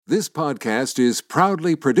This podcast is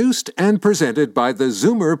proudly produced and presented by the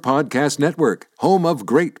Zoomer Podcast Network, home of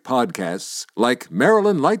great podcasts like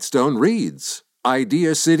Marilyn Lightstone Reads,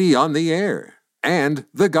 Idea City on the Air, and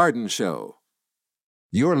The Garden Show.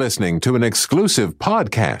 You're listening to an exclusive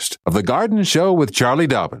podcast of The Garden Show with Charlie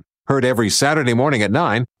Dobbin, heard every Saturday morning at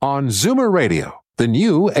 9 on Zoomer Radio, the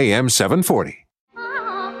new AM 740.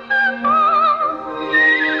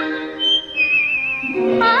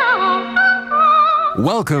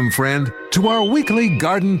 Welcome, friend, to our weekly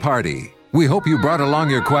garden party. We hope you brought along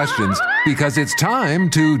your questions because it's time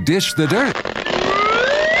to dish the dirt.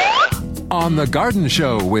 On The Garden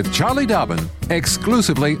Show with Charlie Dobbin,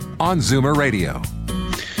 exclusively on Zoomer Radio.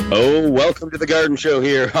 Oh, welcome to The Garden Show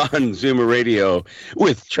here on Zoomer Radio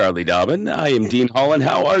with Charlie Dobbin. I am Dean Holland.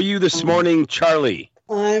 How are you this morning, Charlie?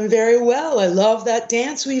 I'm very well. I love that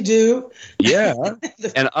dance we do. Yeah,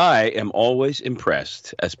 and I am always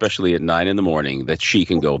impressed, especially at 9 in the morning, that she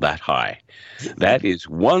can go that high. That is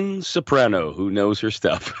one soprano who knows her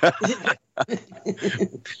stuff.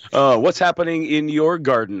 What's happening in your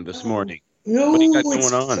garden this morning? No, what do you got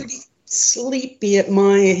going on? Pretty sleepy at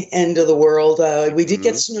my end of the world. We did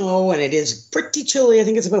get snow, and it is pretty chilly. I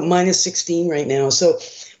think it's about minus 16 right now. So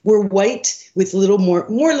we're white with more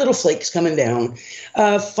little flakes coming down.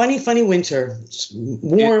 Funny winter. It's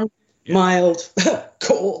warm, mild,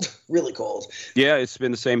 cold, really cold. Yeah, it's been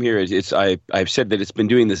the same here. I've said that it's been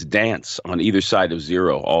doing this dance on either side of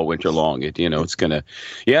zero all winter long. It's gonna,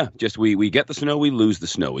 we get the snow, we lose the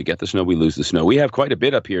snow. We get the snow, we lose the snow. We have quite a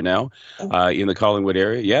bit up here now in the Collingwood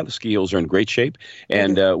area. Yeah, the ski hills are in great shape,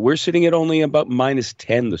 and we're sitting at only about minus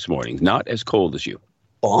 10 this morning. Not as cold as you.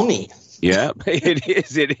 Balmy. Yeah, it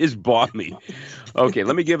is. It is balmy. Okay,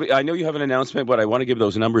 I know you have an announcement, but I want to give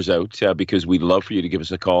those numbers out because we'd love for you to give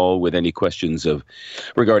us a call with any questions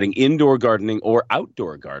regarding indoor gardening or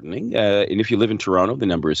outdoor gardening. And if you live in Toronto, the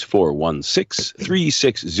number is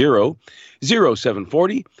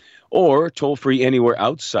 416-360-0740. Or toll-free anywhere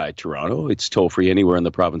outside Toronto. It's toll-free anywhere in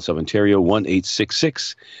the province of Ontario,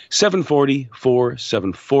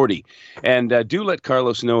 1-866-740-4740. And do let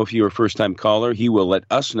Carlos know if you're a first-time caller. He will let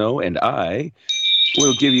us know, and I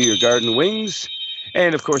will give you your garden wings.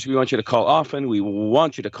 And, of course, we want you to call often. We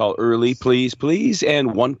want you to call early, please,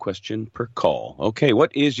 and one question per call. Okay,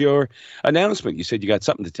 what is your announcement? You said you got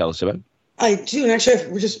something to tell us about. I do, and actually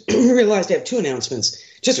I just realized I have two announcements.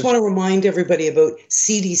 Just want to remind everybody about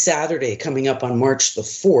CD Saturday coming up on March the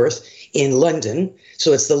 4th in London.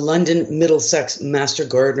 So it's the London Middlesex Master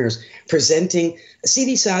Gardeners presenting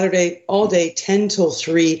CD Saturday all day, 10 till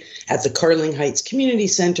 3 at the Carling Heights Community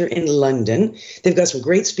Centre in London. They've got some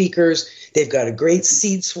great speakers. They've got a great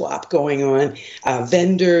seed swap going on,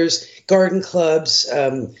 vendors, garden clubs,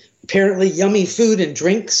 apparently yummy food and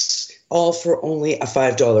drinks, all for only a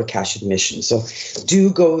 $5 cash admission. So do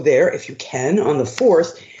go there if you can on the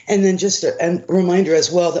 4th. And then just a reminder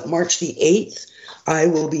as well that March the 8th, I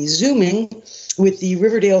will be Zooming with the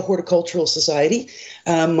Riverdale Hort Society.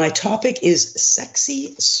 My topic is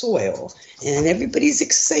sexy soil, and everybody's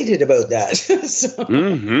excited about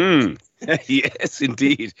that. Yes,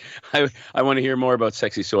 indeed. I want to hear more about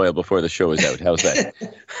sexy soil before the show is out. How's that?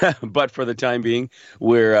 But for the time being,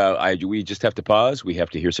 we just have to pause. We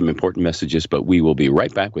have to hear some important messages, but we will be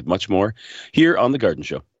right back with much more here on The Garden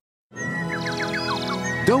Show.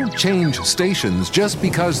 Don't change stations just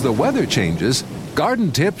because the weather changes.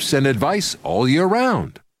 Garden tips and advice all year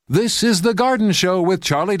round. This is The Garden Show with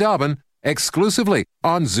Charlie Dobbin, exclusively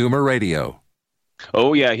on Zoomer Radio.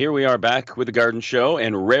 Oh, yeah, here we are back with The Garden Show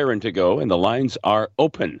and raring to go, and the lines are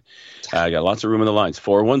open. I got lots of room in the lines.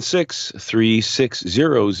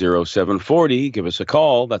 416-360-0740. Give us a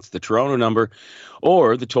call. That's the Toronto number.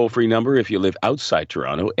 Or the toll-free number if you live outside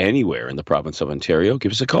Toronto, anywhere in the province of Ontario.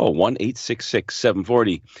 Give us a call,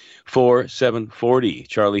 1-866-740-4740.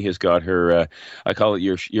 Charlie has got her, I call it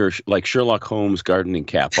your like Sherlock Holmes gardening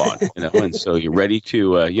cap on. And so you're ready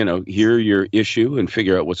to, hear your issue and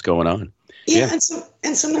figure out what's going on. Yeah.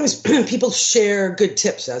 And sometimes people share good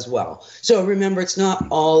tips as well. So remember, it's not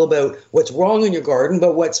all about what's wrong in your garden,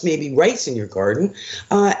 but what's maybe right in your garden.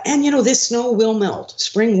 And this snow will melt.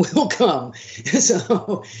 Spring will come.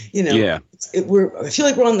 So, I feel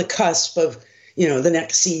like we're on the cusp of, the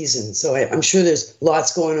next season. So I'm sure there's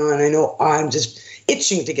lots going on. I know I'm just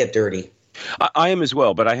itching to get dirty. I am as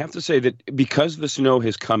well, but I have to say that because the snow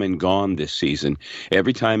has come and gone this season,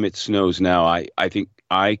 every time it snows now, I think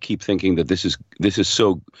I keep thinking that this is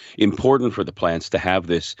so important for the plants to have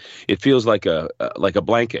this. It feels like a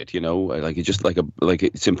blanket, like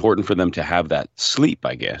it's important for them to have that sleep,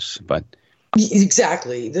 I guess. But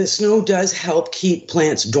Exactly. The snow does help keep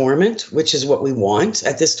plants dormant, which is what we want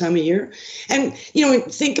at this time of year. And,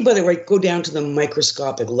 think about it, right? Go down to the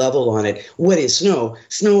microscopic level on it. What is snow?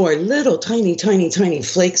 Snow are little tiny, tiny, tiny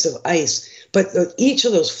flakes of ice. But each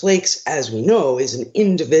of those flakes, as we know, is an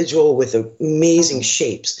individual with amazing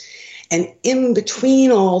shapes. And in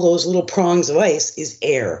between all those little prongs of ice is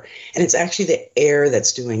air. And it's actually the air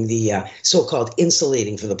that's doing the so-called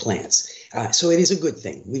insulating for the plants. So it is a good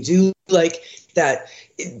thing. We do like that.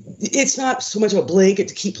 It's not so much of a blanket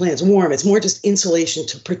to keep plants warm. It's more just insulation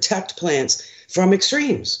to protect plants from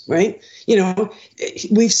extremes, right?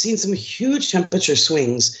 We've seen some huge temperature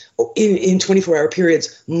swings in 24-hour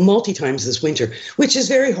periods multi-times this winter, which is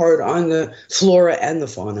very hard on the flora and the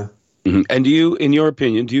fauna. Mm-hmm. And in your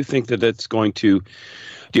opinion, do you think that that's going to,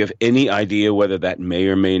 do you have any idea whether that may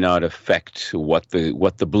or may not affect what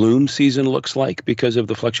the bloom season looks like because of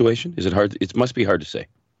the fluctuation? Is it hard? It must be hard to say.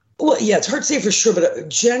 Well, yeah, it's hard to say for sure, but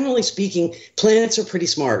generally speaking, plants are pretty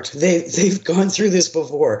smart. They've gone through this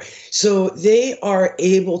before. So they are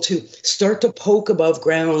able to start to poke above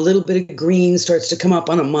ground. A little bit of green starts to come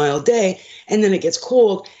up on a mild day, and then it gets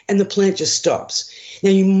cold, and the plant just stops.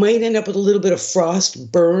 Now, you might end up with a little bit of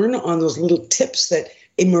frost burn on those little tips that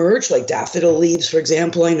emerge, like daffodil leaves, for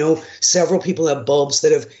example. I know several people have bulbs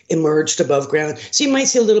that have emerged above ground. So you might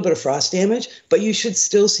see a little bit of frost damage, but you should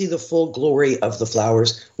still see the full glory of the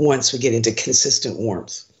flowers once we get into consistent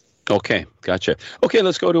warmth. Okay, gotcha. Okay,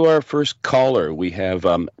 let's go to our first caller. We have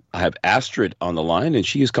I have Astrid on the line, and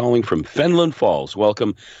she is calling from Fenland Falls.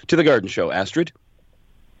 Welcome to the Garden Show, Astrid.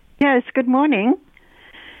 Yes, good morning.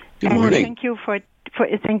 Good morning. Thank you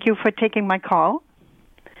for taking my call.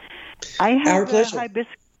 I have Our pleasure.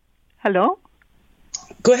 hibiscus. Hello?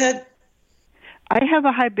 Go ahead. I have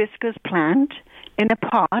a hibiscus plant in a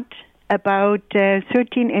pot about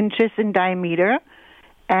 13 inches in diameter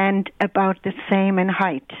and about the same in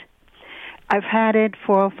height. I've had it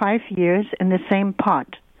for 5 years in the same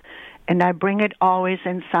pot, and I bring it always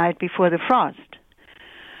inside before the frost.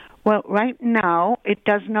 Well, right now, it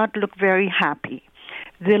does not look very happy.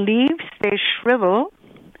 The leaves, they shrivel,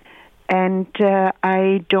 and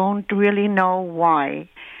I don't really know why.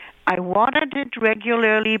 I watered it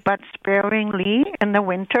regularly but sparingly in the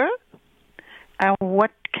winter.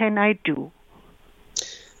 What can I do?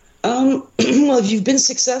 Well, if you've been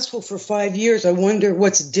successful for 5 years, I wonder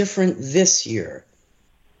what's different this year.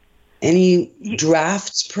 Any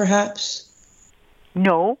drafts, perhaps?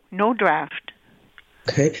 No draft.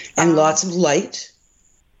 Okay, and lots of light?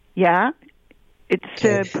 Yeah.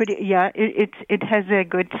 It's pretty. Yeah, it has a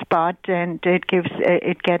good spot, and it gets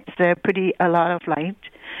a lot of light.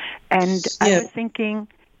 And I was thinking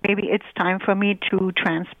maybe it's time for me to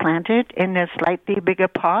transplant it in a slightly bigger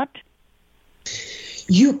pot.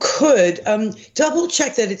 You could double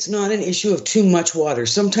check that it's not an issue of too much water.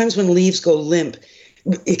 Sometimes when leaves go limp,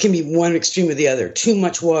 it can be one extreme or the other, too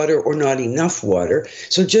much water or not enough water.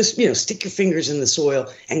 So just, stick your fingers in the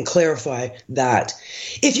soil and clarify that.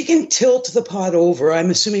 If you can tilt the pot over, I'm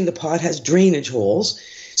assuming the pot has drainage holes.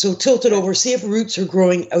 So tilt it over, see if roots are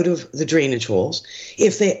growing out of the drainage holes.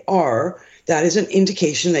 If they are, that is an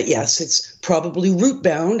indication that, yes, it's probably root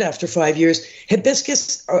bound after 5 years.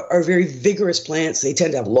 Hibiscus are very vigorous plants. They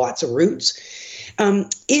tend to have lots of roots.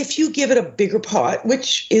 If you give it a bigger pot,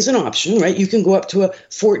 which is an option, right? You can go up to a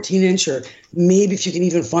 14-inch or maybe if you can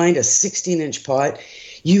even find a 16-inch pot,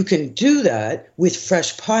 you can do that with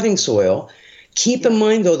fresh potting soil. Keep in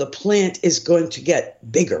mind, though, the plant is going to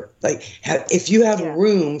get bigger. Like if you have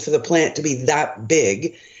room for the plant to be that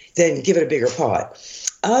big, then give it a bigger pot.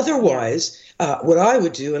 Otherwise, what I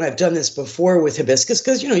would do, and I've done this before with hibiscus,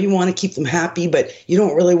 because, you want to keep them happy, but you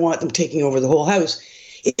don't really want them taking over the whole house,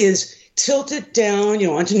 is tilt it down,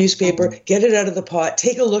 onto newspaper, get it out of the pot,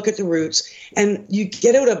 take a look at the roots, and you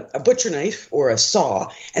get out a butcher knife or a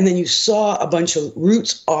saw, and then you saw a bunch of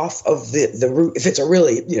roots off of the root. If it's a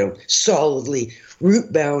really, solidly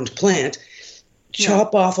root-bound plant,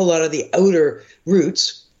 chop off a lot of the outer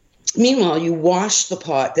roots. Meanwhile, you wash the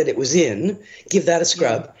pot that it was in, give that a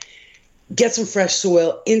scrub, get some fresh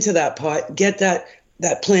soil into that pot, get that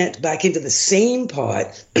plant back into the same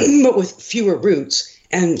pot, but with fewer roots,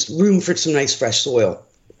 and room for some nice fresh soil.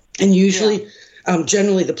 And usually,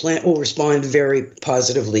 generally, the plant will respond very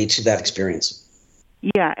positively to that experience.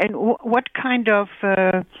 Yeah, and what kind of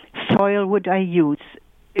soil would I use?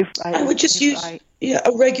 I would just use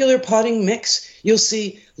a regular potting mix. You'll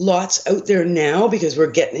see lots out there now because we're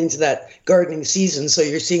getting into that gardening season. So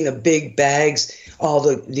you're seeing the big bags, all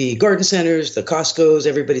the garden centers, the Costco's,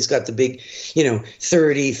 everybody's got the big,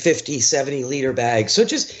 30, 50, 70 liter bags. So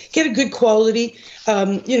just get a good quality.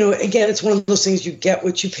 Again, it's one of those things, you get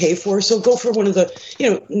what you pay for. So go for one of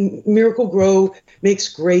the, Miracle Grow makes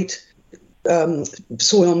great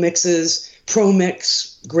soil mixes, Pro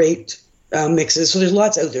Mix, great mixes. So there's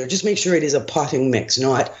lots out there. Just make sure it is a potting mix,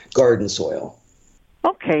 not garden soil.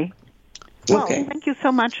 Okay. Well, thank you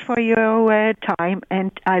so much for your time,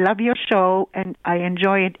 and I love your show, and I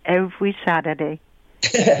enjoy it every Saturday.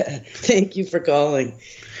 Thank you for calling.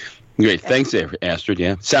 Great. Thanks, Astrid.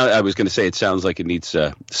 Yeah. I was going to say it sounds like it needs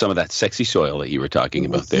some of that sexy soil that you were talking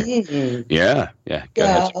about there. Mm-hmm. Yeah.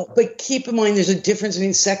 But keep in mind there's a difference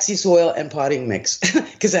between sexy soil and potting mix.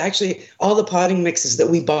 Because actually all the potting mixes that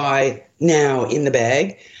we buy now in the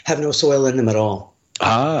bag have no soil in them at all.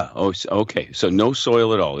 Okay. So no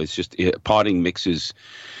soil at all. It's just potting mixes.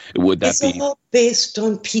 Would that be? It's all based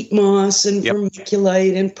on peat moss and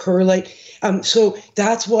vermiculite and perlite. So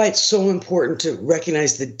that's why it's so important to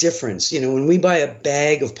recognize the difference. When we buy a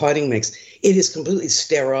bag of potting mix, it is completely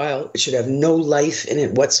sterile. It should have no life in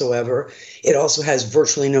it whatsoever. It also has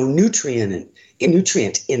virtually no nutrient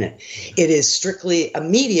in it. It is strictly a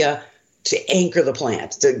media to anchor the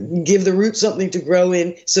plant, to give the root something to grow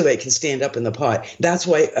in so it can stand up in the pot. That's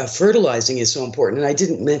why fertilizing is so important. And I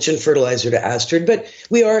didn't mention fertilizer to Astrid, but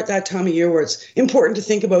we are at that time of year where it's important to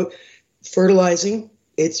think about fertilizing.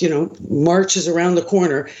 It's, March is around the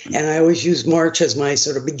corner, and I always use March as my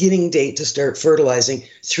sort of beginning date to start fertilizing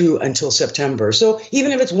through until September. So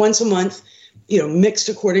even if it's once a month, mixed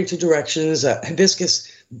according to directions,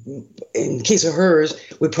 Hibiscus, in case of hers,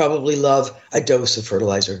 would probably love a dose of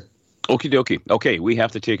fertilizer. Okie dokie. Okay, we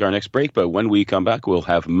have to take our next break, but when we come back, we'll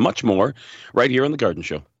have much more right here on The Garden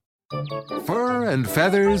Show. Fur and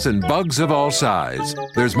feathers and bugs of all size.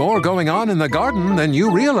 There's more going on in the garden than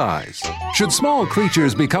you realize. Should small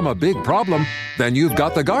creatures become a big problem, then you've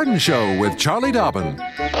got The Garden Show with Charlie Dobbin.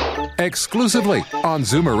 Exclusively on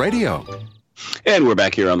Zoomer Radio. And we're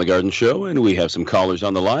back here on The Garden Show, and we have some callers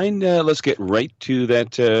on the line. Let's get right to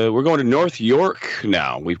that. We're going to North York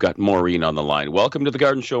now. We've got Maureen on the line. Welcome to The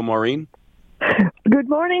Garden Show, Maureen. Good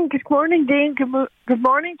morning, Dean. Good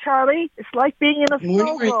morning, Charlie. It's like being in a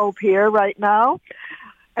snow globe here right now.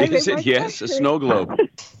 Is it? Yes, a snow globe.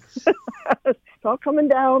 It's all coming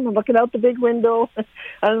down. I'm looking out the big window, and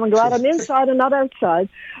I'm glad I'm inside and not outside.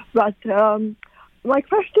 But my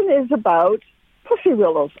question is about pussy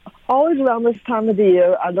willows. Always around this time of the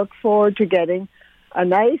year, I look forward to getting a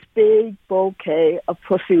nice big bouquet of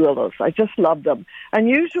pussy willows. I just love them. And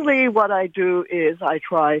usually what I do is I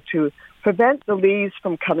try to prevent the leaves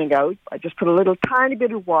from coming out. I just put a little tiny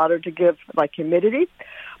bit of water to give like humidity.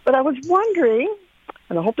 But I was wondering,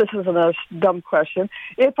 and I hope this isn't a dumb question,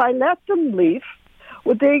 if I let them leaf,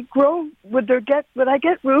 would they grow? Would I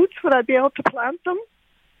get roots? Would I be able to plant them?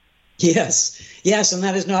 Yes, and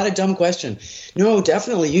that is not a dumb question. No,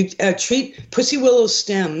 definitely. You treat pussy willow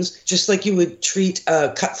stems just like you would treat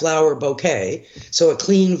a cut flower bouquet. So a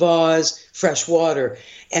clean vase, fresh water,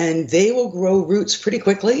 and they will grow roots pretty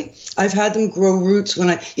quickly. I've had them grow roots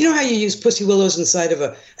when you know how you use pussy willows inside of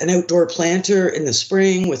an outdoor planter in the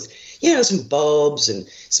spring with, some bulbs and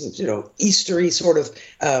some, Eastery sort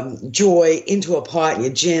of joy into a pot, and you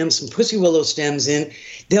jam some pussy willow stems in.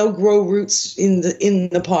 They'll grow roots in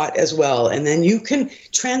the pot as well. And then you can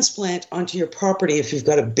transplant onto your property if you've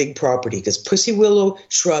got a big property, because pussy willow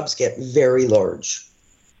shrubs get very large.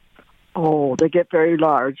 Oh, they get very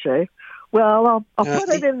large, eh? Well, I'll put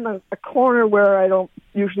it in a corner where I don't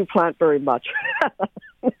usually plant very much.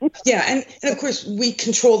 Yeah, and of course we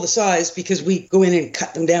control the size because we go in and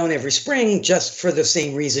cut them down every spring just for the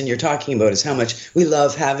same reason you're talking about, is how much we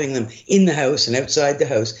love having them in the house and outside the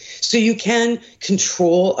house. So you can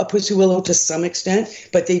control a pussy willow to some extent,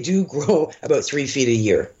 but they do grow about 3 feet a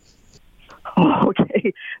year.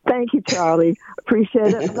 Okay. Thank you, Charlie.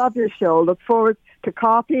 Appreciate it. Love your show. Look forward to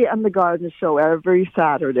Coffee and the Garden Show every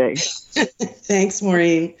Saturday. Thanks,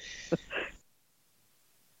 Maureen.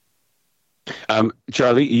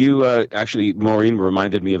 Charlie, you actually, Maureen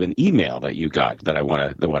reminded me of an email that you got that I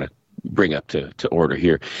want to bring up to order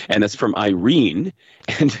here, and that's from Irene,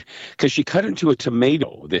 and because she cut into a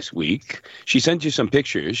tomato this week, she sent you some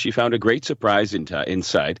pictures. She found a great surprise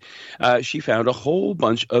inside. She found a whole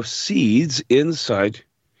bunch of seeds inside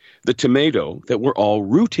the tomato that were all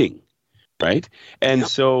rooting. right? And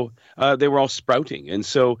so they were all sprouting. And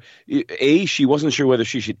so, she wasn't sure whether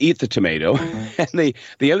she should eat the tomato. And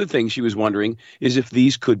the other thing she was wondering is if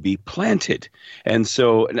these could be planted. And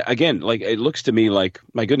so, again, like, it looks to me like,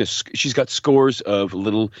 my goodness, she's got scores of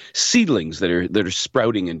little seedlings that are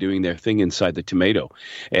sprouting and doing their thing inside the tomato.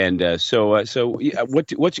 And how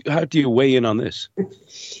do you weigh in on this?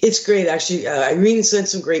 It's great, actually. Irene sent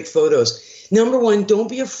some great photos. Number one, don't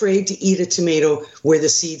be afraid to eat a tomato where the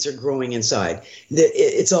seeds are growing inside.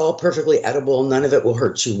 It's all perfectly edible. None of it will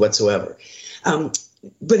hurt you whatsoever.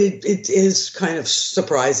 But it is kind of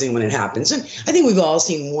surprising when it happens. And I think we've all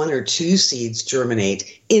seen 1 or 2 seeds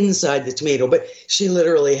germinate inside the tomato, but she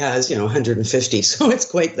literally has, 150. So it's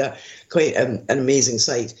quite an amazing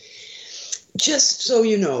sight. Just so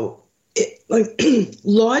you know,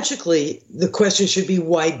 logically, the question should be,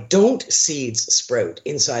 why don't seeds sprout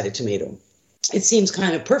inside a tomato? It seems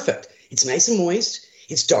kind of perfect. It's nice and moist.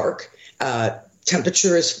 It's dark.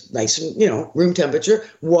 Temperature is nice and, room temperature.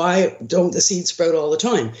 Why don't the seeds sprout all the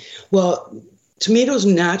time? Well, tomatoes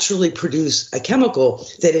naturally produce a chemical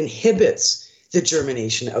that inhibits the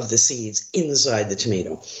germination of the seeds inside the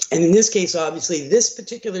tomato. And in this case, obviously, this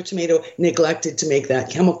particular tomato neglected to make that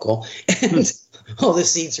chemical, and all the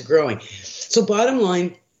seeds are growing. So bottom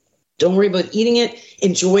line, don't worry about eating it.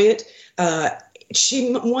 Enjoy it.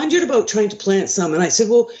 She wondered about trying to plant some, and I said,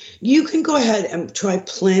 well, you can go ahead and try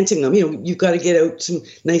planting them. You've got to get out some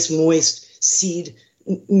nice moist seed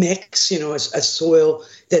mix, a soil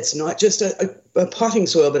that's not just a potting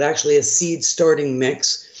soil, but actually a seed starting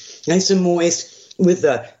mix, nice and moist with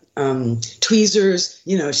the tweezers.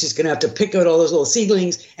 She's going to have to pick out all those little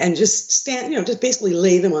seedlings and just just basically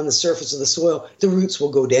lay them on the surface of the soil. The roots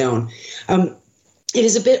will go down. It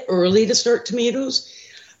is a bit early to start tomatoes.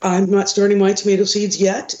 I'm not starting my tomato seeds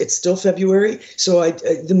yet. It's still February. So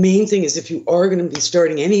the main thing is, if you are going to be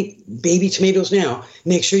starting any baby tomatoes now,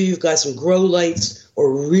 make sure you've got some grow lights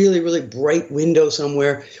or really, really bright window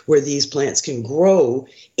somewhere where these plants can grow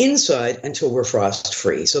inside until we're frost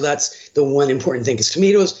free. So that's the one important thing, because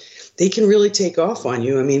tomatoes, they can really take off on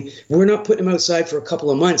you. I mean, we're not putting them outside for a couple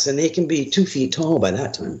of months, and they can be 2 feet tall by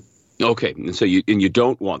that time. Okay. And so you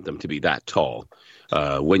don't want them to be that tall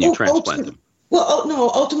when you transplant them. Well, no,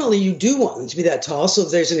 ultimately you do want them to be that tall, so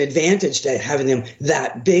there's an advantage to having them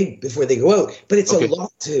that big before they go out. But it's a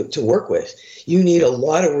lot to work with. You need a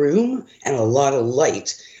lot of room and a lot of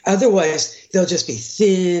light. Otherwise, they'll just be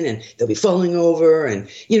thin and they'll be falling over, and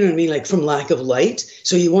like from lack of light.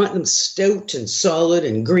 So you want them stout and solid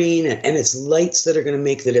and green, and it's lights that are going to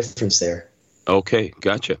make the difference there. Okay,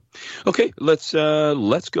 gotcha. Okay, let's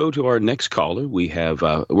go to our next caller. We have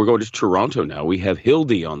we're going to Toronto now. We have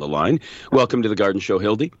Hildy on the line. Welcome to the Garden Show,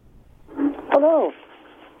 Hildy. Hello.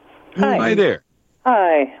 Hi. Hi there.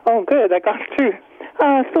 Hi. Oh, good. I got through.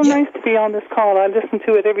 Nice to be on this call. I listen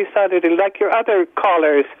to it every Saturday, like your other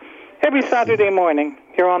callers. Every Saturday morning,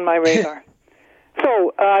 you're on my radar.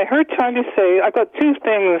 So I heard Charlie say, I've got 2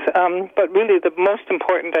 things, but really the most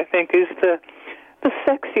important, I think, is the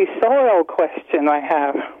sexy soil question I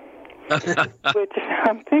have, which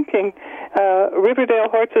I'm thinking, Riverdale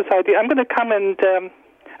Hort Society, I'm going to come and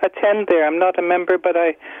attend there. I'm not a member, but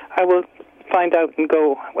I will find out and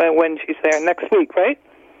go when she's there next week, right?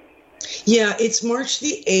 Yeah, it's March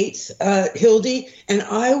the 8th, Hildy, and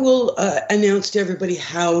I will announce to everybody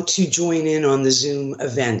how to join in on the Zoom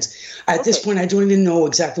event. At this point, I don't even know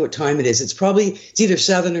exactly what time it is. It's either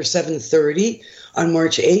 7 or 7:30 on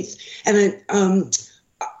March 8th. And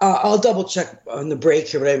I'll double check on the break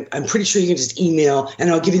here, but I'm pretty sure you can just email, and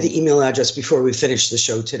I'll give you the email address before we finish the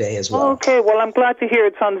show today as well. Okay, well, I'm glad to hear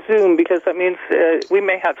it's on Zoom, because that means we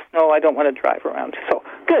may have snow. I don't want to drive around. So,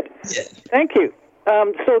 good. Yeah. Thank you.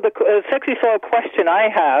 So the sexy soil question I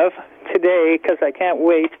have today, because I can't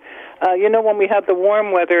wait, when we had the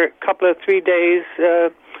warm weather a couple of 3 days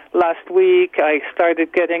last week, I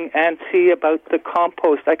started getting antsy about the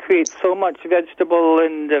compost. I create so much vegetable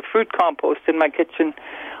and fruit compost in my kitchen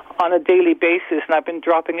on a daily basis, and I've been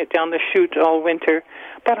dropping it down the chute all winter.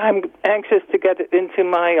 But I'm anxious to get it into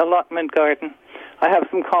my allotment garden. I have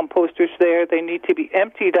some composters there. They need to be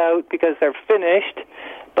emptied out because they're finished,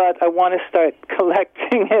 but I want to start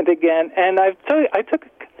collecting it again. And I took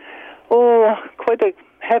quite a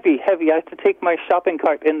heavy. I have to take my shopping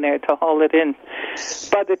cart in there to haul it in.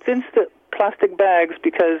 But it's in plastic bags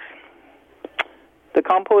because the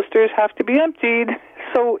composters have to be emptied.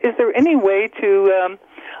 So is there any way to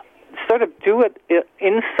sort of do it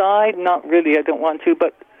inside? Not really, I don't want to,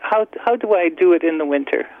 but how do I do it in the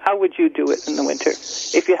winter? How would you do it in the winter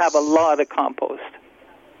if you have a lot of compost?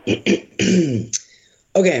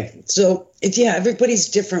 Okay, so everybody's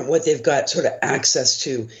different what they've got sort of access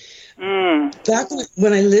to. Back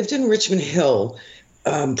when I lived in Richmond Hill,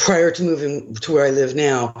 prior to moving to where I live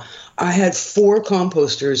now, I had 4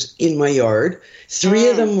 composters in my yard. 3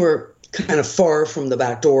 of them were kind of far from the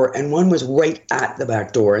back door, and 1 was right at the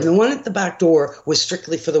back door. And the one at the back door was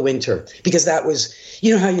strictly for the winter, because that was,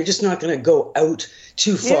 you know how you're just not going to go out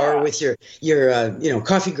too far with your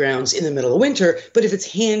coffee grounds in the middle of winter, but if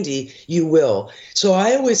it's handy, you will. So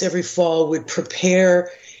I always, every fall, would prepare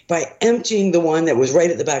by emptying the one that was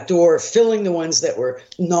right at the back door, filling the ones that were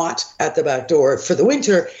not at the back door for the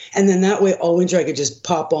winter. And then that way, all winter, I could just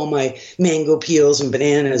pop all my mango peels and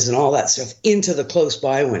bananas and all that stuff into the close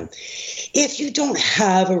by one. If you don't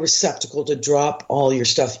have a receptacle to drop all your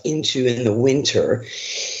stuff into in the winter,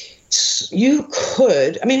 you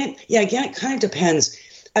could, again, it kind of depends.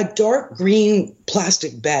 A dark green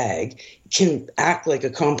plastic bag can act like a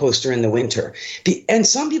composter in the winter. And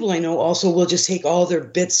some people I know also will just take all their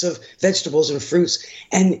bits of vegetables and fruits,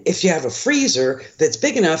 and if you have a freezer that's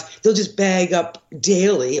big enough, they'll just bag up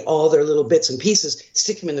daily all their little bits and pieces,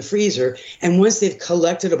 stick them in the freezer, and once they've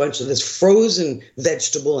collected a bunch of this frozen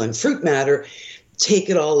vegetable and fruit matter, take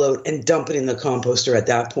it all out and dump it in the composter at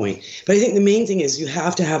that point. But I think the main thing is you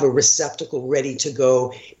have to have a receptacle ready to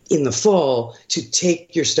go in the fall to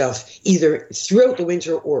take your stuff either throughout the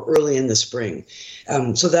winter or early in the spring.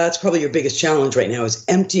 So that's probably your biggest challenge right now, is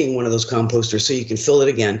emptying one of those composters so you can fill it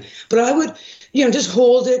again. But I would, just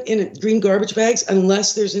hold it in green garbage bags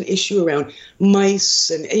unless there's an issue around mice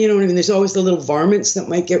and, there's always the little varmints that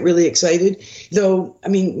might get really excited. Though,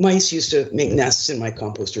 mice used to make nests in my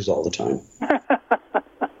composters all the time.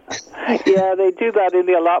 Yeah, they do that in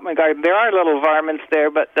the allotment garden. There are little varmints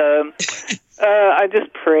there, but I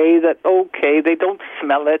just pray that, they don't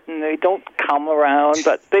smell it and they don't come around,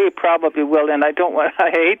 but they probably will, and I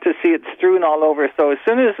hate to see it strewn all over. So as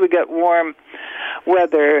soon as we get warm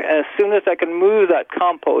weather, as soon as I can move that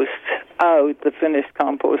compost out, the finished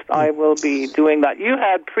compost, I will be doing that. You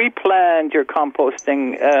had pre-planned your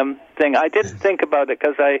composting thing. I didn't think about it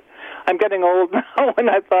because I'm getting old now, and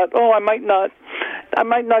I thought, I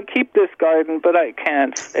might not keep this garden, but I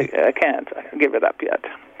can't give it up yet.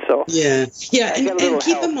 So yeah, and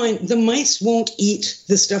keep in mind, the mice won't eat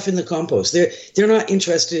the stuff in the compost. They're not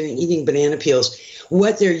interested in eating banana peels.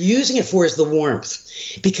 What they're using it for is the warmth,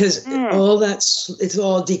 because it's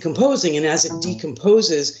all decomposing, and as it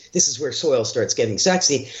decomposes, this is where soil starts getting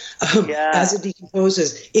sexy. As it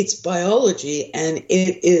decomposes, it's biology, and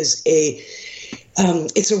it is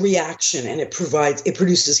it's a reaction, and it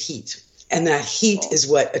produces heat. And that heat is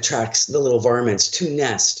what attracts the little varmints to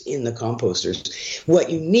nest in the composters. What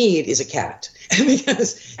you need is a cat,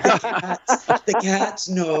 because the cats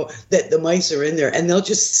know that the mice are in there, and they'll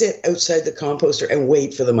just sit outside the composter and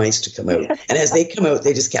wait for the mice to come out. And as they come out,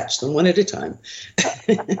 they just catch them one at a time.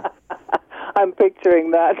 I'm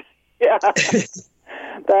picturing that. Yeah,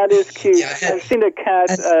 that is cute. Yeah, I've seen a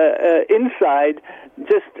cat inside,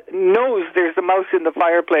 just knows there's a mouse in the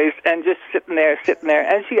fireplace and just sitting there,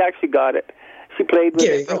 and she actually got it. She played with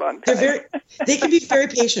it for a long time. They can be very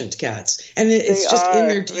patient, cats, and it's just in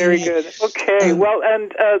their DNA. Very good. Okay, well,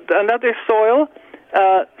 and another soil,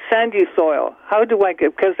 sandy soil. How do I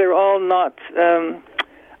get? Because they're all not.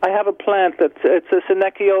 I have a plant it's a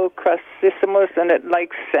Senecio crassissimus, and it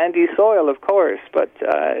likes sandy soil, of course. But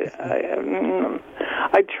I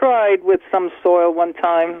tried with some soil one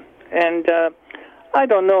time, and I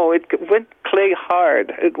don't know. It went clay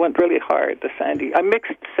hard. It went really hard, the sandy. I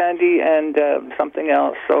mixed sandy and something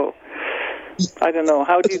else. So I don't know.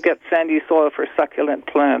 How do you get sandy soil for succulent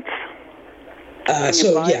plants?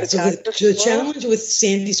 The challenge with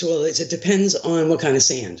sandy soil is it depends on what kind of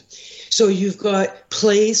sand. So you've got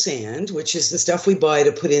play sand, which is the stuff we buy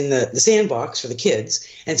to put in the sandbox for the kids.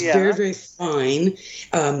 And it's very, very fine.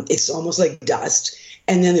 It's almost like dust.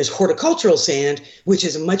 And then there's horticultural sand, which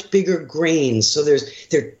is a much bigger grains. So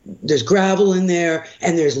there's gravel in there,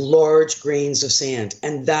 and there's large grains of sand.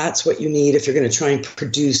 And that's what you need if you're going to try and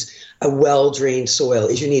produce a well-drained soil,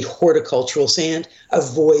 is you need horticultural sand.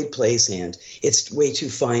 Avoid play sand. It's way too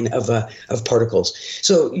fine of particles.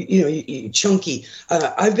 So, chunky.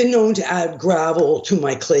 I've been known to add gravel to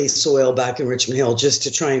my clay soil back in Richmond Hill just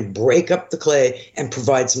to try and break up the clay and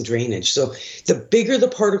provide some drainage. So the bigger the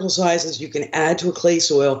particle sizes you can add to a clay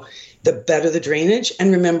soil, the better the drainage.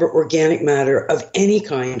 And remember, organic matter of any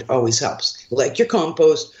kind always helps, like your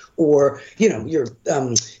compost or, your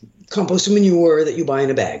compost and manure that you buy in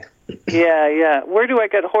a bag. Yeah. Where do I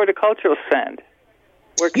get horticultural sand?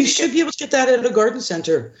 You should be able to get that at a garden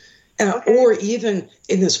center. Or even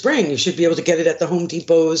in the spring, you should be able to get it at the Home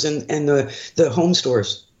Depots and the home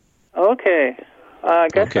stores. Okay. I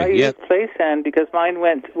guess I used play sand because mine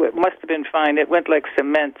must have been fine. It went like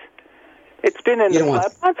cement. It's been in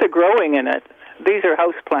the plants are growing in it. These are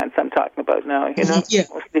house plants I'm talking about now, mostly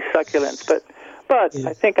succulents. But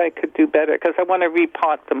I think I could do better because I want to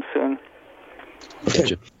repot them soon.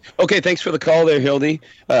 Gotcha. Okay, thanks for the call there, Hildy,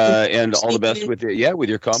 and all the best with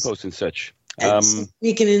your compost and such.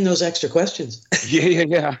 Sneaking in those extra questions.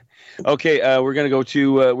 Yeah. Okay, we're gonna go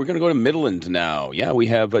to Midland now. Yeah, we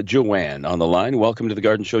have Joanne on the line. Welcome to the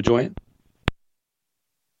Garden Show, Joanne.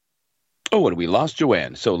 Oh, and we lost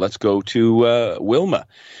Joanne. So let's go to Wilma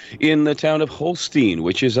in the town of Holstein,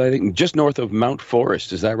 which is, I think, just north of Mount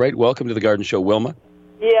Forest. Is that right? Welcome to the Garden Show, Wilma.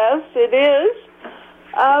 Yes, it is.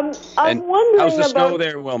 I'm wondering how's the snow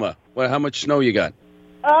there, Wilma? Well, how much snow you got?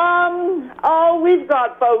 We've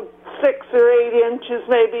got about 6 or 8 inches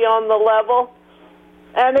maybe on the level.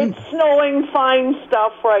 And it's snowing fine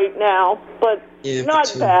stuff right now, but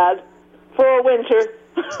not bad for a winter.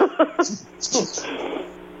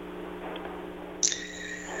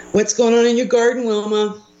 What's going on in your garden,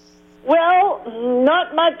 Wilma? Well,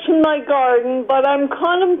 not much in my garden, but I'm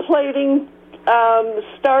contemplating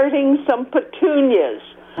starting some petunias.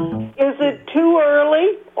 Is it too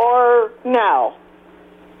early or now?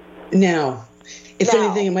 Now. If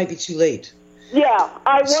anything, it might be too late. Yeah,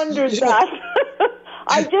 I wondered that.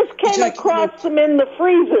 I just came across them in the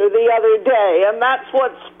freezer the other day, and that's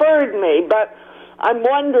what spurred me, but I'm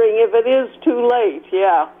wondering if it is too late,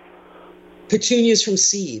 Petunias from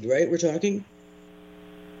seed, right, we're talking?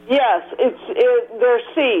 Yes, they're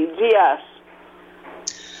seeds, yes.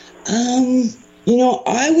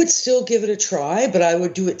 I would still give it a try, but I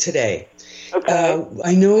would do it today. Okay.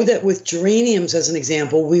 I know that with geraniums, as an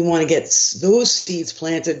example, we want to get those seeds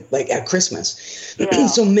planted like at Christmas. Yeah.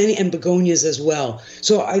 So many, and begonias as well.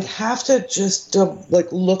 So I'd have to just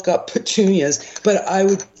look up petunias, but I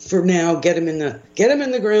would for now get them in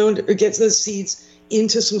the ground or get the seeds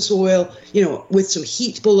into some soil, with some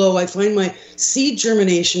heat below. I find my seed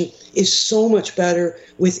germination is so much better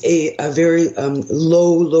with a very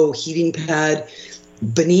low heating pad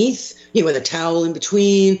beneath, with a towel in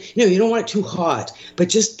between. You don't want it too hot, but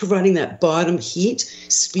just providing that bottom heat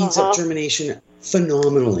speeds up germination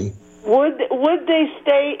phenomenally. Would they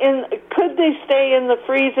stay in? Could they stay in the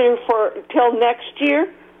freezer till next year?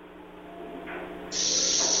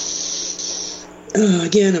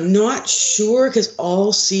 Again, I'm not sure because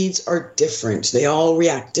all seeds are different. They all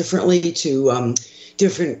react differently to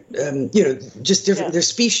different, just different. They're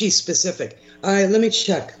species specific. Let me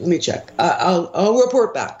check. I'll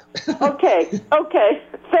report back. Okay.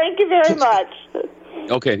 Thank you very much.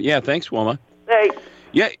 Okay. Yeah. Thanks, Wilma. Thanks.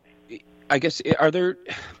 Yeah. I guess are there?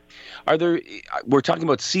 We're talking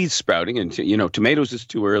about seed sprouting, and tomatoes is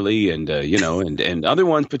too early, and and other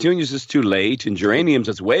ones, petunias is too late, and geraniums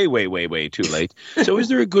is way too late. So, is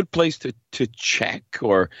there a good place to check,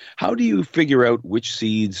 or how do you figure out which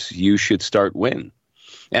seeds you should start when?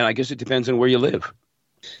 And I guess it depends on where you live.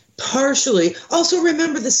 Partially. Also,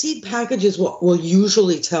 remember the seed packages will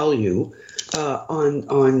usually tell you on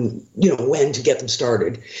when to get them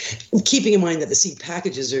started. Keeping in mind that the seed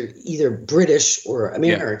packages are either British or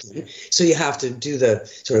American, so you have to do the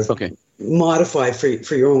sort of modify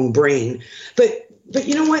for your own brain. But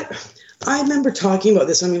you know what? I remember talking about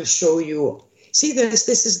this. I'm going to show you. See this?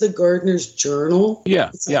 This is the Gardener's Journal.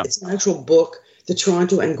 It's an actual book. The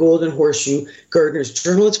Toronto and Golden Horseshoe Gardener's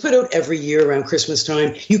Journal. It's put out every year around Christmas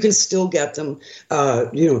time. You can still get them,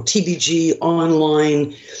 TBG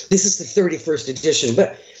online. This is the 31st edition.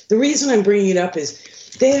 But the reason I'm bringing it up is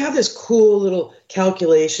they have this cool little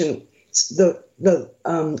calculation, the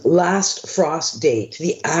last frost date,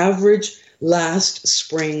 the average last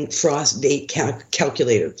spring frost date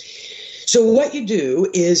calculator. So what you do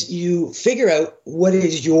is you figure out what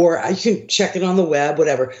is you can check it on the web,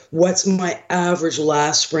 whatever, what's my average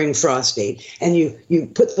last spring frost date? And you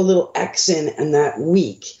put the little X in and that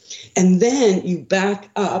week. And then you back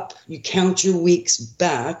up, you count your weeks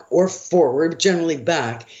back or forward, generally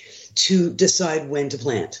back, to decide when to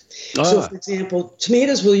plant. So, for example,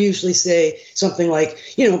 tomatoes will usually say something like,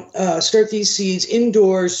 start these seeds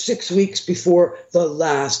indoors 6 weeks before the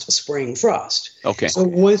last spring frost. Okay. So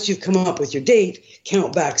once you've come up with your date,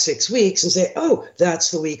 count back 6 weeks and say,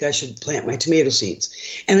 that's the week I should plant my tomato seeds.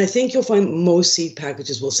 And I think you'll find most seed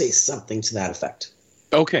packages will say something to that effect.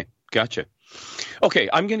 Okay, gotcha. Okay,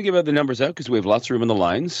 I'm going to give out the numbers out because we have lots of room on the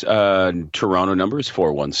lines. Toronto number is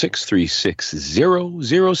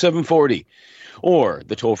 416-360-0740. Or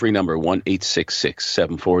the toll-free number,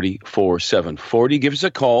 1-866-740-4740. Give us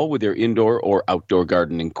a call with your indoor or outdoor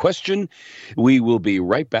gardening question. We will be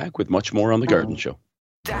right back with much more on The Garden Show.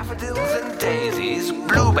 Daffodils and daisies,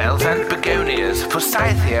 bluebells and begonias,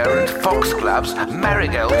 forsythia and foxgloves,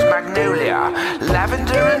 marigolds, magnolia,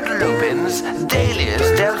 lavender and lupins, dahlias,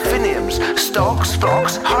 delphiniums, stalks,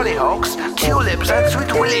 phlox, hollyhocks, tulips and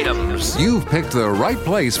sweet williams. You've picked the right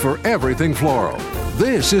place for everything floral.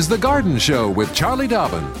 This is The Garden Show with Charlie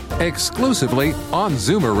Dobbin, exclusively on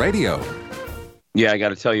Zoomer Radio. Yeah, I got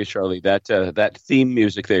to tell you, Charlie, that theme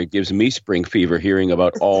music there gives me spring fever hearing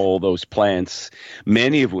about all those plants,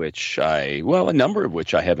 many of which a number of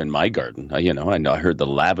which I have in my garden. I heard the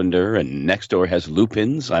lavender, and next door has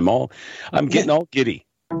lupins. I'm getting all giddy.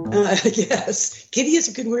 Yes, giddy is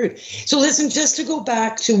a good word. So listen, just to go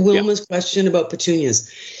back to Wilma's question about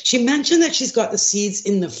petunias, she mentioned that she's got the seeds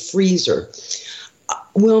in the freezer.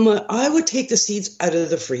 Wilma, I would take the seeds out of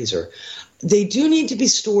the freezer. They do need to be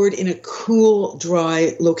stored in a cool,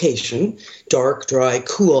 dry location, dark, dry,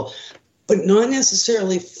 cool, but not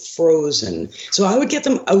necessarily frozen. So I would get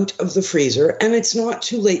them out of the freezer, and it's not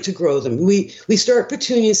too late to grow them. We start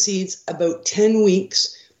petunia seeds about 10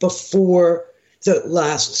 weeks before the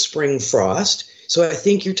last spring frost. So I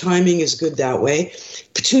think your timing is good that way.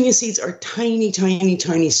 Petunia seeds are tiny, tiny,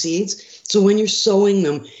 tiny seeds. So when you're sowing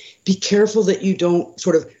them, be careful that you don't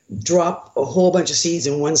sort of drop a whole bunch of seeds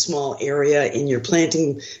in one small area in your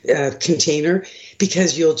planting container,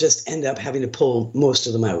 because you'll just end up having to pull most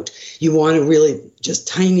of them out. You want to really just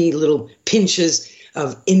tiny little pinches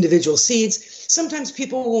of individual seeds. Sometimes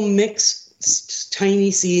people will mix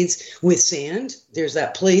tiny seeds with sand. There's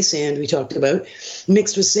that play sand we talked about.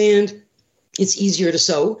 Mixed with sand, it's easier to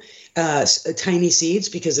sow tiny seeds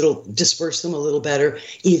because it'll disperse them a little better.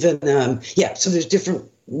 So there's different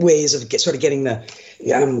ways of getting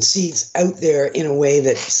the seeds out there in a way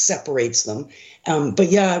that separates them.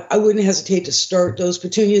 I wouldn't hesitate to start those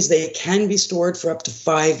petunias. They can be stored for up to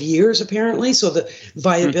 5 years, apparently, so the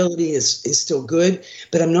viability is still good,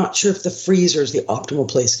 but I'm not sure if the freezer is the optimal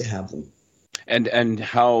place to have them. And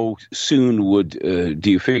how soon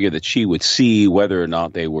do you figure that she would see whether or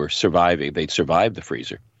not they'd survive the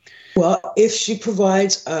freezer? Well, if she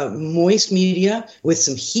provides moist media with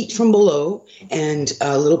some heat from below and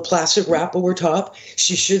a little plastic wrap over top,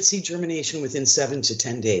 she should see germination within 7 to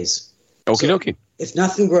 10 days. Okie dokie. If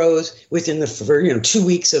nothing grows within the 2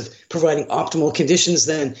 weeks of providing optimal conditions,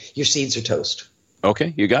 then your seeds are toast.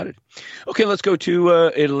 Okay, you got it. Okay, let's go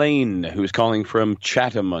to Elaine, who's calling from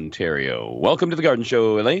Chatham, Ontario. Welcome to the Garden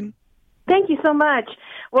Show, Elaine. Thank you so much.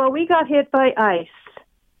 Well, we got hit by ice.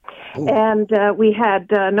 Ooh. And we had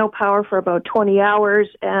no power for about 20 hours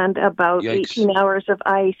and about Yikes. 18 hours of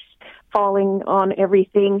ice falling on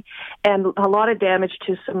everything, and a lot of damage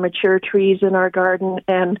to some mature trees in our garden,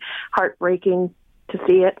 and heartbreaking to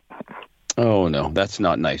see it. Oh, no, that's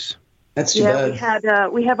not nice. That's too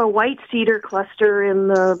bad. We have a white cedar cluster in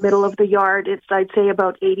the middle of the yard. It's, I'd say,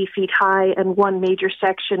 about 80 feet high, and one major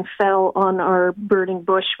section fell on our burning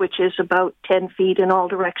bush, which is about 10 feet in all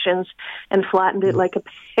directions, and flattened it like a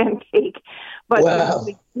pancake. But wow.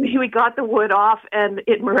 we got the wood off, and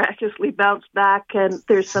it miraculously bounced back, and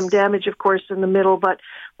there's some damage, of course, in the middle, but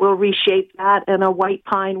we'll reshape that. And a white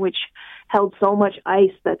pine, which held so much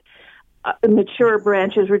ice that mature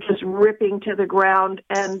branches were just ripping to the ground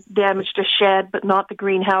and damaged a shed, but not the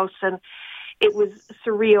greenhouse. And it was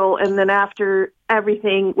surreal. And then after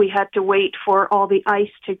everything, we had to wait for all the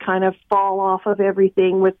ice to kind of fall off of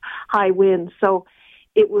everything with high winds. So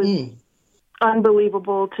it was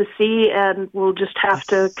unbelievable to see, and we'll just have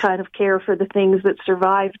to kind of care for the things that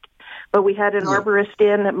survived. But we had an arborist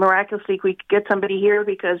in, and miraculously we could get somebody here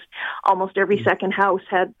because almost every second house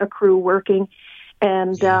had a crew working.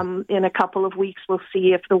 And in a couple of weeks, we'll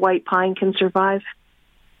see if the white pine can survive.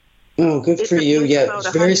 Oh, good for you. Yeah,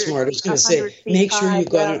 it's very smart. I was going to say, make sure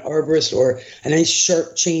you've got an arborist or a nice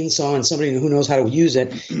sharp chainsaw and somebody who knows how to use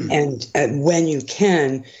it. And when you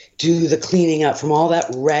can, do the cleaning up from all that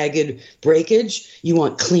ragged breakage. You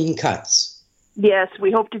want clean cuts. Yes,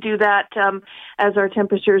 we hope to do that as our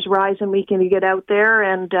temperatures rise and we can get out there,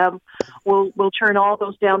 and we'll turn all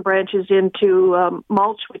those down branches into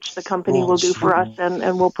mulch, which the company will do for us,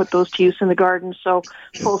 and we'll put those to use in the garden. So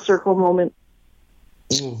full circle moment.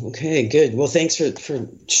 Oh, okay, good. Well, thanks for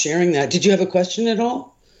sharing that. Did you have a question at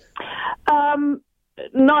all?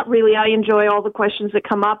 Not really. I enjoy all the questions that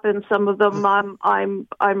come up, and some of them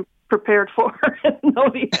I'm prepared for and know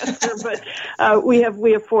the answer. But we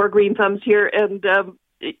have 4 green thumbs here, and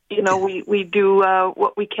we do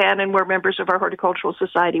what we can, and we're members of our horticultural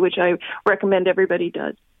society, which I recommend everybody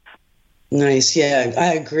does. Nice. Yeah,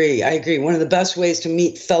 I agree. One of the best ways to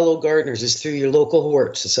meet fellow gardeners is through your local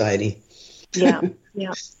hort society. Yeah.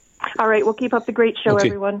 All right. We'll keep up the great show,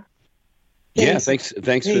 everyone. Yeah, thanks for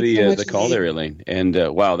the call there, Elaine. And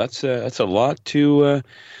wow, that's a lot to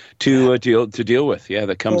to deal with. Yeah,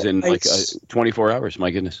 that comes in like 24 hours. My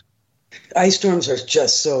goodness. Ice storms are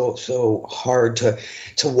just so hard to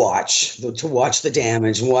watch the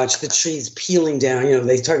damage and watch the trees peeling down. You know,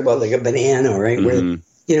 they talk about like a banana, right? Mm-hmm. Where,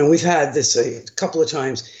 you know, we've had this a couple of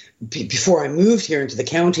times before I moved here into the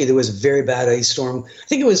county. There was a very bad ice storm. I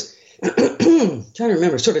think it was trying to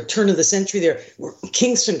remember, sort of turn of the century there, where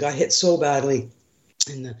Kingston got hit so badly,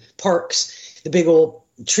 and the parks, the big old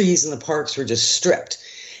trees in the parks were just stripped.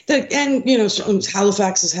 And, you know,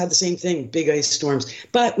 Halifax has had the same thing, big ice storms.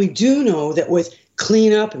 But we do know that with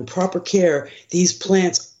cleanup and proper care, these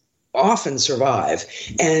plants often survive.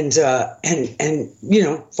 And you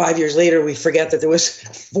know, 5 years later, we forget that there was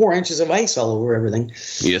 4 inches of ice all over everything.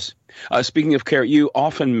 Yes. Speaking of care, you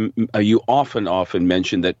often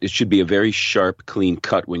mention that it should be a very sharp, clean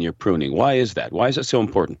cut when you're pruning. Why is that? Why is that so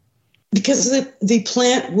important? Because the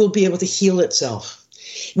plant will be able to heal itself.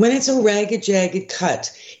 When it's a ragged, jagged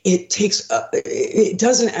cut, it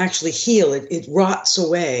doesn't actually heal. It rots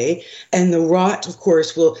away, and the rot, of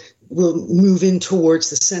course, will move in towards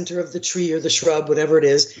the center of the tree or the shrub, whatever it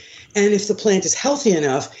is. And if the plant is healthy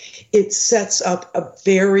enough, it sets up a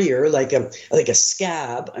barrier, like a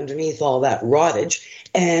scab underneath all that rottage,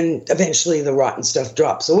 and eventually the rotten stuff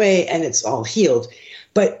drops away and it's all healed.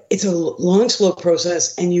 But it's a long, slow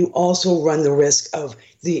process, and you also run the risk of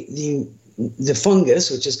the fungus,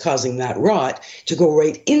 which is causing that rot, to go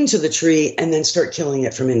right into the tree and then start killing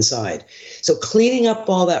it from inside. So cleaning up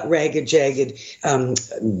all that ragged, jagged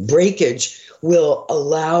breakage will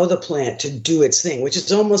allow the plant to do its thing, which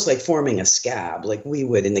is almost like forming a scab, like we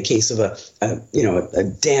would in the case of a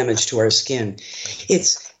damage to our skin.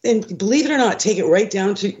 And believe it or not, take it right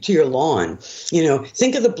down to your lawn. You know,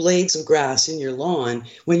 think of the blades of grass in your lawn.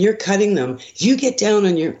 When you're cutting them, if you get down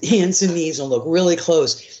on your hands and knees and look really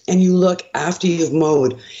close, and you look after you've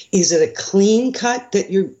mowed, is it a clean cut that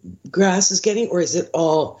your grass is getting, or is it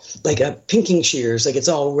all like a pinking shears, like it's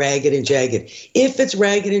all ragged and jagged? If it's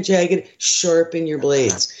ragged and jagged, sharpen your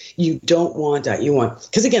blades. You don't want that. You want,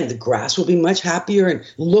 because again, the grass will be much happier and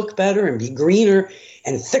look better and be greener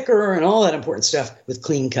and thicker and all that important stuff with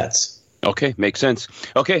clean cuts. Okay, makes sense.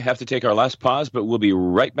 Okay, have to take our last pause, but we'll be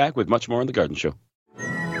right back with much more on The Garden Show.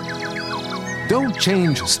 Don't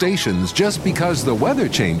change stations just because the weather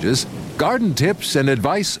changes. Garden tips and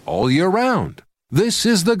advice all year round. This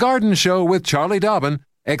is The Garden Show with Charlie Dobbin,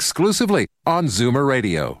 exclusively on Zoomer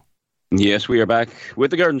Radio. Yes, we are back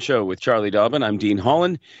with The Garden Show with Charlie Dobbin. I'm Dean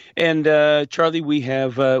Holland. And Charlie, we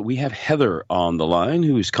have Heather on the line,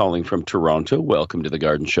 who's calling from Toronto. Welcome to The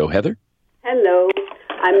Garden Show, Heather. Hello.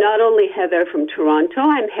 I'm not only Heather from Toronto,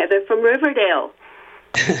 I'm Heather from Riverdale.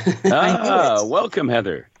 Welcome,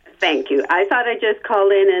 Heather. Thank you. I thought I'd just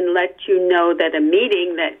call in and let you know that a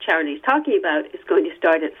meeting that Charlie's talking about is going to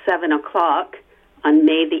start at 7 o'clock on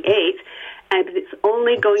May the 8th, and it's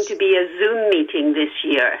only going to be a Zoom meeting this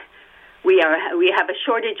year. We have a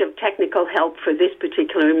shortage of technical help for this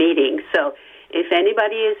particular meeting, so if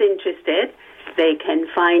anybody is interested, they can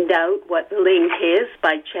find out what the link is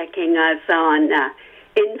by checking us on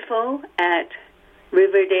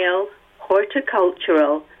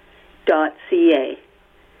info@riverdalehorticultural.ca.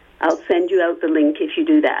 I'll send you out the link if you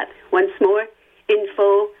do that. Once more,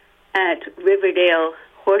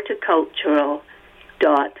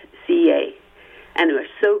 info@riverdalehorticultural.ca. And we're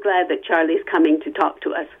so glad that Charlie's coming to talk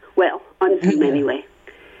to us. Well, on Zoom anyway.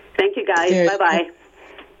 Thank you, guys. Bye-bye.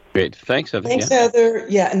 Great. Thanks, Heather. Thanks, Heather.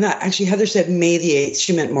 Yeah, and actually, Heather said May the 8th.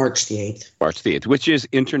 She meant March the 8th. March the 8th, which is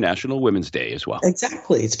International Women's Day as well.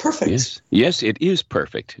 Exactly. It's perfect. Yes, it is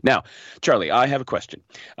perfect. Now, Charlie, I have a question.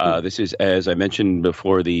 This is, as I mentioned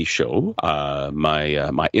before the show,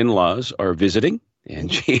 my in-laws are visiting,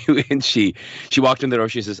 and she walked in the door.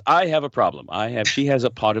 She says, "I have a problem. She has a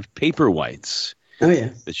pot of paperwhites." Oh yeah.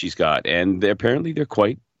 That she's got, and apparently they're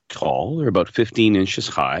quite tall. They're about 15 inches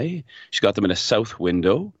high. She's got them in a south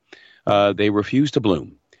window. They refuse to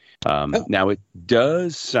bloom. Now, it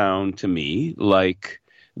does sound to me like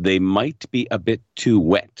they might be a bit too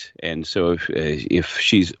wet. And so if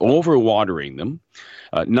she's overwatering them,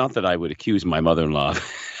 not that I would accuse my mother-in-law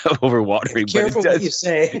of overwatering. Careful but what you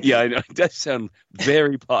say. Yeah, I know. It does sound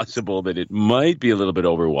very possible that it might be a little bit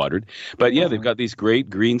overwatered. But yeah, they've got these great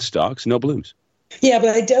green stalks, no blooms. Yeah, but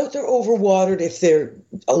I doubt they're overwatered if they're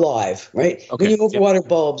alive, right? Okay, when you overwater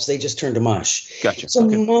bulbs, they just turn to mush. Gotcha. So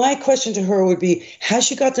my question to her would be, has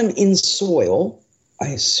she got them in soil? I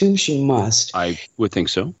assume she must. I would think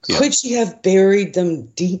so. Yeah. Could she have buried them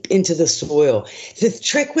deep into the soil? The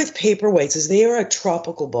trick with paperwhites is they are a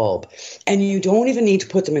tropical bulb, and you don't even need to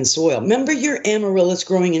put them in soil. Remember your amaryllis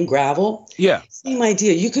growing in gravel? Yeah. Same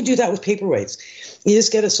idea. You could do that with paperwhites. You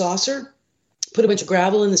just get a saucer, put a bunch of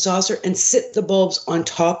gravel in the saucer and sit the bulbs on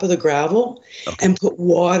top of the gravel and put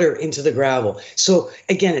water into the gravel. So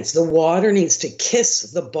again, it's the water needs to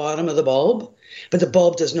kiss the bottom of the bulb, but the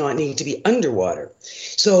bulb does not need to be underwater.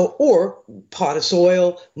 So, or pot of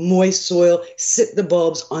soil, moist soil, sit the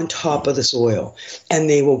bulbs on top of the soil and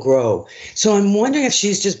they will grow. So I'm wondering if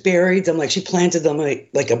she's just buried them, like she planted them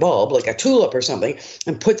like a bulb, like a tulip or something,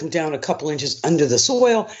 and put them down a couple inches under the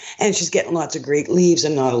soil, and she's getting lots of great leaves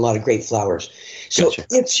and not a lot of great flowers. So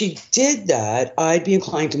if she did that, I'd be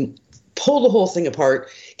inclined to pull the whole thing apart,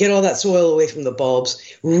 get all that soil away from the bulbs,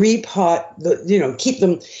 repot keep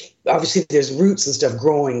them. Obviously, there's roots and stuff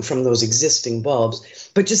growing from those existing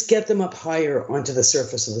bulbs, but just get them up higher onto the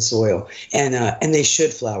surface of the soil, and they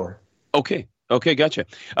should flower. Okay, gotcha.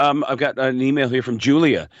 I've got an email here from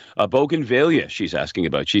Julia. Bougainvillea she's asking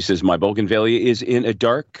about. She says, my bougainvillea is in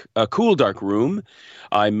a cool, dark room.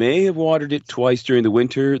 I may have watered it twice during the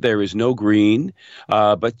winter. There is no green,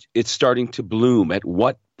 but it's starting to bloom. At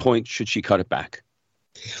what point should she cut it back?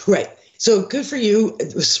 Right. So good for you.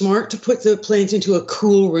 It was smart to put the plant into a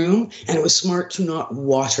cool room, and it was smart to not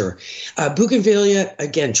water. Bougainvillea,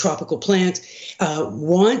 again, tropical plant,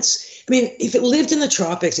 if it lived in the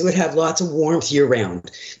tropics, it would have lots of warmth year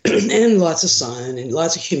round and lots of sun and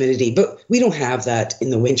lots of humidity, but we don't have that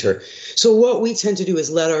in the winter. So what we tend to do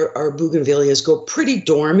is let our bougainvilleas go pretty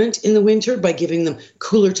dormant in the winter by giving them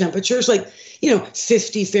cooler temperatures, like,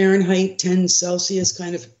 50 Fahrenheit, 10 Celsius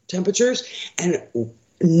kind of temperatures, and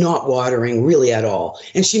not watering really at all.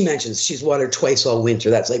 And she mentions she's watered twice all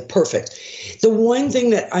winter. That's like perfect. The one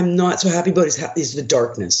thing that I'm not so happy about is the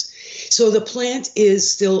darkness. So the plant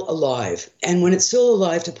is still alive. And when it's still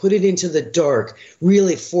alive, to put it into the dark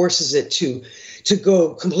really forces it to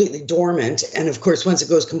go completely dormant. And of course, once it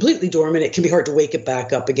goes completely dormant, it can be hard to wake it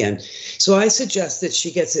back up again. So I suggest that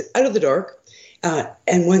she gets it out of the dark.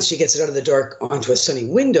 And once she gets it out of the dark onto a sunny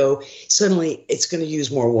window, suddenly it's going to use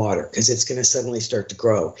more water because it's going to suddenly start to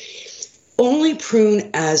grow. Only prune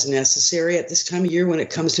as necessary at this time of year when it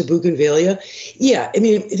comes to bougainvillea. Yeah,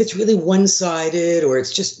 if it's really one-sided or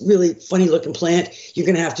it's just really funny-looking plant, you're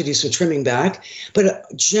going to have to do some trimming back. But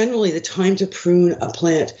generally, the time to prune a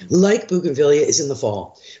plant like bougainvillea is in the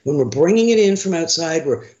fall. When we're bringing it in from outside,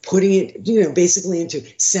 we're putting it, basically into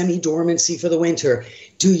semi-dormancy for the winter.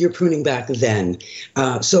 Do your pruning back then.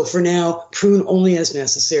 So for now, prune only as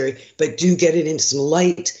necessary, but do get it into some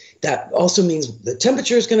light. That also means the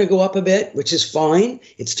temperature is going to go up a bit, which is fine.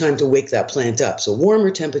 It's time to wake that plant up. So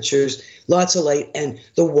warmer temperatures, lots of light, and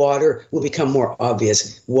the water will become more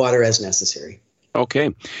obvious. Water as necessary.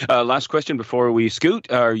 Okay. Last question before we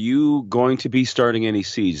scoot. Are you going to be starting any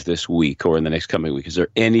seeds this week or in the next coming week? Is there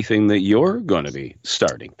anything that you're going to be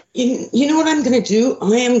starting? You know what I'm going to do?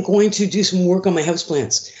 I am going to do some work on my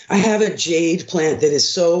houseplants. I have a jade plant that is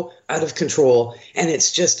so out of control, and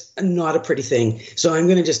it's just not a pretty thing. So I'm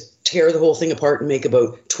going to just tear the whole thing apart and make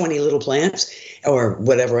about 20 little plants or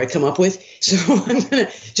whatever I come up with. So I'm going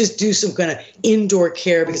to just do some kind of indoor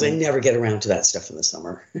care because I never get around to that stuff in the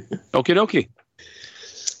summer. Okie dokie.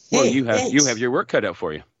 Well, Hey, you thanks. have your work cut out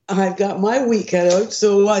for you. I've got my week cut out.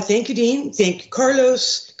 So thank you, Dean. Thank you,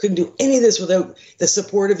 Carlos. Couldn't do any of this without the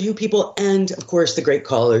support of you people and, of course, the great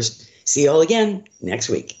callers. See you all again next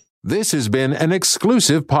week. This has been an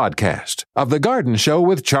exclusive podcast of The Garden Show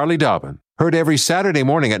with Charlie Dobbin. Heard every Saturday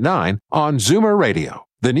morning at 9 on Zoomer Radio,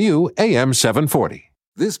 the new AM 740.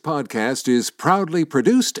 This podcast is proudly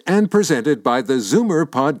produced and presented by the Zoomer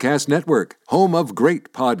Podcast Network, home of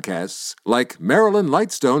great podcasts like Marilyn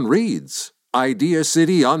Lightstone Reads, Idea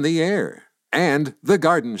City on the Air, and The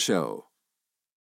Garden Show.